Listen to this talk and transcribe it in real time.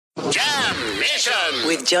Mission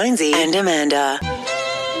with Jonesy and Amanda.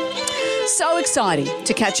 So exciting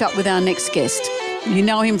to catch up with our next guest. You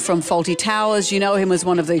know him from Fawlty Towers. You know him as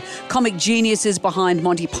one of the comic geniuses behind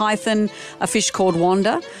Monty Python, A Fish Called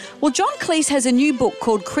Wanda. Well, John Cleese has a new book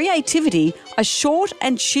called Creativity, a short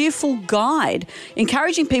and cheerful guide,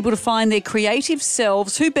 encouraging people to find their creative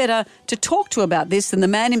selves. Who better to talk to about this than the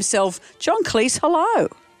man himself, John Cleese? Hello.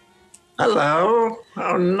 Hello.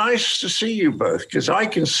 How nice to see you both, because I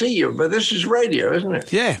can see you, but this is radio, isn't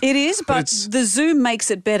it? Yeah. It is, but the Zoom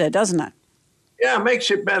makes it better, doesn't it? Yeah, it makes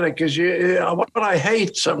it better, because what I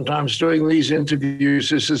hate sometimes doing these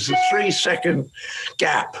interviews is there's a 3-second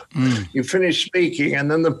gap. You finish speaking, and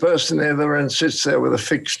then the person the other end sits there with a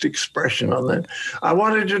fixed expression on them. I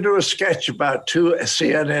wanted to do a sketch about two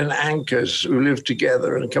CNN anchors who live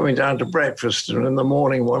together and coming down to breakfast, and in the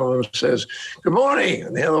morning one of them says, "Good morning,"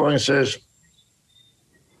 and the other one says,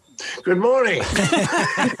 "Good morning."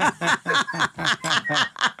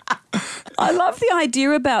 I love the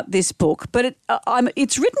idea about this book, but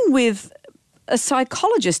it's written with a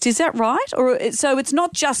psychologist. Is that right? So it's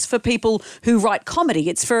not just for people who write comedy.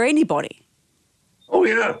 It's for anybody. Oh,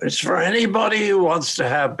 yeah. It's for anybody who wants to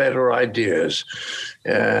have better ideas.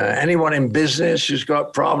 Anyone in business who's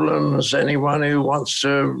got problems, anyone who wants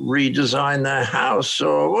to redesign their house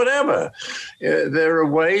or whatever. There are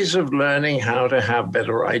ways of learning how to have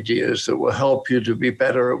better ideas that will help you to be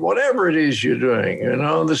better at whatever it is you're doing. You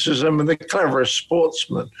know, this is the cleverest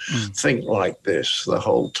sportsmen think like this the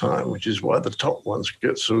whole time, which is why the top ones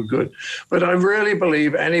get so good. But I really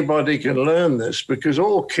believe anybody can learn this, because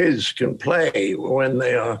all kids can play when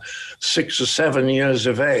they are 6 or 7 years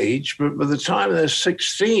of age, but by the time they're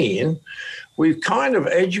 16, we've kind of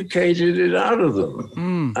educated it out of them.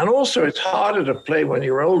 And also it's harder to play when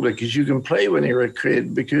you're older, because you can play when you're a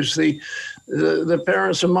kid because the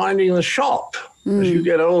parents are minding the shop. As you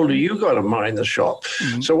get older, you got to mind the shop.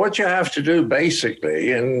 So what you have to do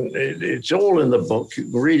basically, and it's all in the book, you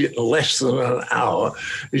can read it in less than an hour,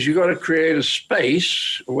 is you got to create a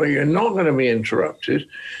space where you're not going to be interrupted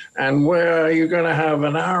and where you're going to have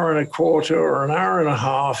an hour and a quarter or an hour and a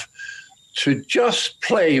half to just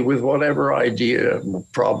play with whatever idea or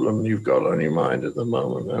problem you've got on your mind at the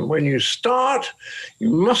moment. And when you start, you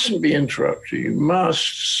mustn't be interrupted. You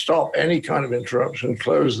must stop any kind of interruption,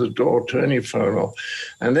 close the door, turn your phone off.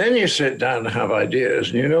 And then you sit down to have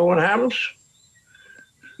ideas. And you know what happens?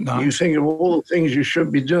 No. You think of all the things you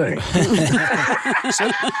should be doing. So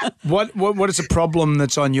what is a problem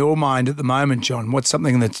that's on your mind at the moment, John? What's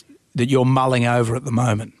something that you're mulling over at the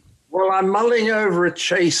moment? Well, I'm mulling over a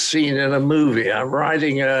chase scene in a movie. I'm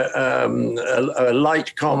writing a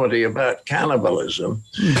light comedy about cannibalism,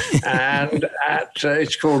 and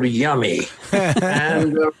it's called Yummy.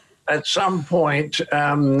 And at some point,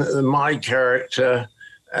 my character,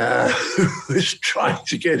 who is trying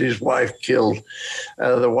to get his wife killed,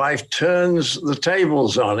 the wife turns the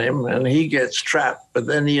tables on him and he gets trapped, but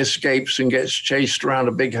then he escapes and gets chased around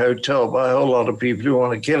a big hotel by a whole lot of people who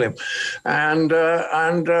want to kill him. I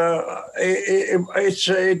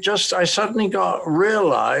suddenly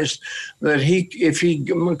realized that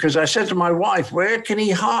because I said to my wife, where can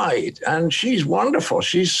he hide? And she's wonderful.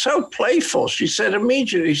 She's so playful. She said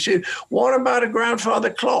immediately, what about a grandfather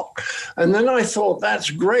clock? And then I thought, that's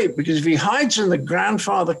great, because if he hides in the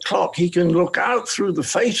grandfather clock, he can look out through the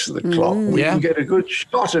face of the clock. We can get a good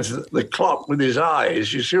shot of the clock with his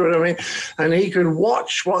eyes. You see what I mean? And he can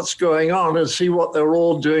watch what's going on and see what they're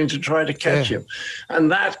all doing to try to catch him.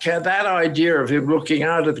 And that idea of him looking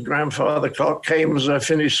out at the grandfather clock came as I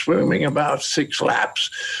finished swimming about 6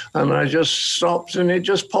 laps, and I just stopped, and it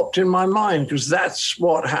just popped in my mind, because that's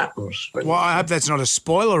what happens. Well, I hope that's not a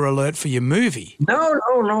spoiler alert for your movie. No.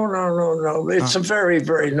 It's a very,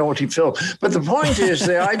 very naughty film. But the point is,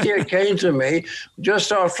 the idea came to me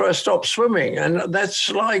just after I stopped swimming. And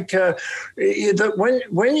that's like that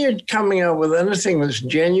when you're coming up with anything that's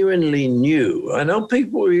genuinely new, I know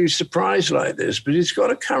people will be surprised like this, but it's got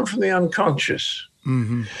to come from the unconscious.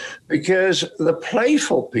 Because the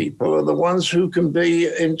playful people are the ones who can be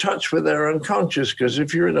in touch with their unconscious, because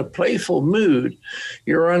if you're in a playful mood,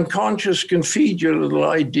 your unconscious can feed you little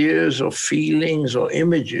ideas or feelings or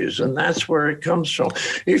images, and that's where it comes from.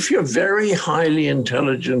 If you're very highly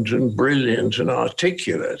intelligent and brilliant and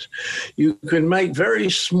articulate, you can make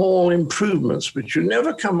very small improvements, but you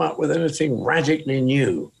never come up with anything radically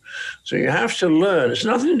new. So you have to learn. It's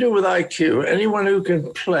nothing to do with IQ. Anyone who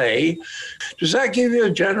can play. Does that give you a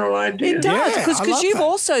general idea? It does, because you've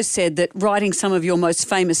also said that writing some of your most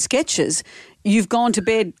famous sketches, you've gone to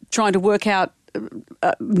bed trying to work out,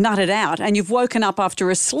 nut it out, and you've woken up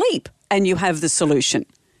after a sleep and you have the solution.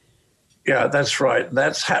 Yeah, that's right.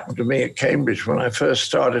 That's happened to me at Cambridge when I first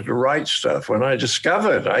started to write stuff, when I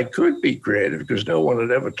discovered I could be creative because no one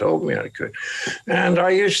had ever told me I could. And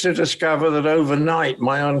I used to discover that overnight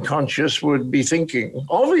my unconscious would be thinking,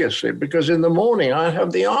 obviously, because in the morning I'd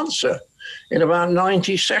have the answer in about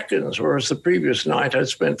 90 seconds, whereas the previous night I'd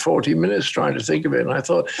spent 40 minutes trying to think of it. And I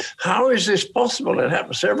thought, how is this possible? It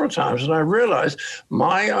happened several times. And I realized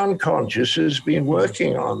my unconscious has been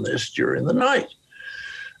working on this during the night.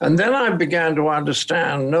 And then I began to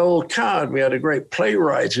understand Noel Coward. We had a great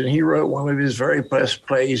playwright, and he wrote one of his very best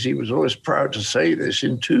plays. He was always proud to say this,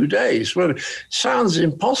 in 2 days. Well, it sounds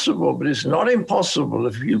impossible, but it's not impossible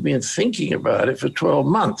if you've been thinking about it for 12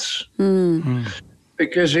 months.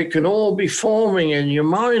 Because it can all be forming in your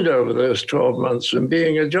mind over those 12 months and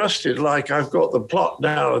being adjusted. Like, I've got the plot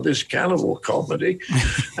now of this cannibal comedy,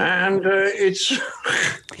 and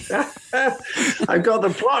I've got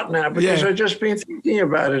the plot now because I've just been thinking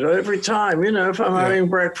about it every time. You know, if I'm having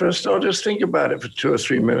breakfast, I'll just think about it for 2 or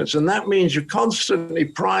 3 minutes. And that means you're constantly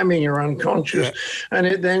priming your unconscious, and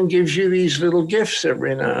it then gives you these little gifts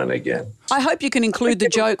every now and again. I hope you can include the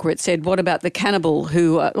joke where it said, what about the cannibal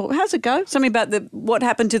who, how's it go? Something about what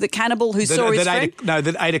happened to the cannibal who saw his friend?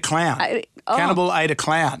 That ate a clown. Cannibal ate a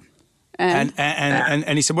clown. And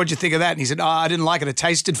he said, what'd you think of that? And he said, I didn't like it. It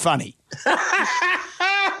tasted funny.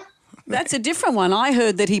 That's a different one. I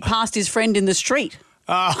heard that he passed his friend in the street.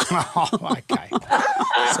 Oh, okay.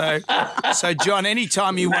 So John,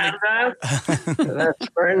 anytime you want to... That's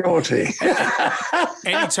very naughty.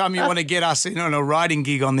 Anytime you want to get us in on a writing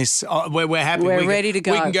gig on this, we're happy. We're ready to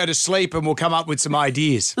go. We can go to sleep and we'll come up with some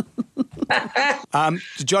ideas.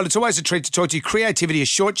 John, it's always a treat to talk to you. Creativity, a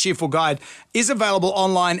short, cheerful guide, is available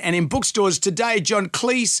online and in bookstores today. John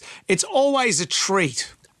Cleese, it's always a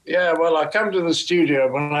treat. Yeah, well, I come to the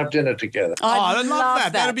studio when I have dinner together. I'd love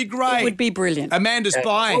that. That'd be great. It would be brilliant. Amanda's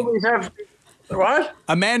buying. What?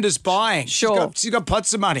 Amanda's buying. Sure. She's got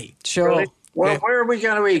pots of money. Sure. Really? Well, where are we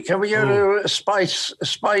going to eat? Can we go to Spice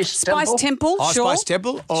Temple? Oh, Sure. Spice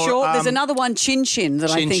Temple? Or, Sure. There's another one, Chin Chin, that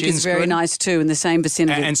I think Chin is Chin's very good. nice too, in the same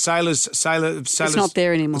vicinity. And Sailor's. It's not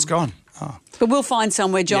there anymore. It's gone. Oh. But we'll find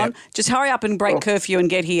somewhere, John. Yep. Just hurry up and break curfew and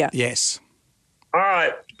get here. Yes. All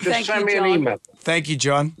right. Just Thank send you, me an John. email. Thank you,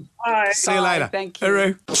 John. Bye. See you later. Thank you.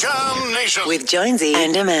 Hooroo. With Jonesy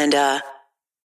and Amanda.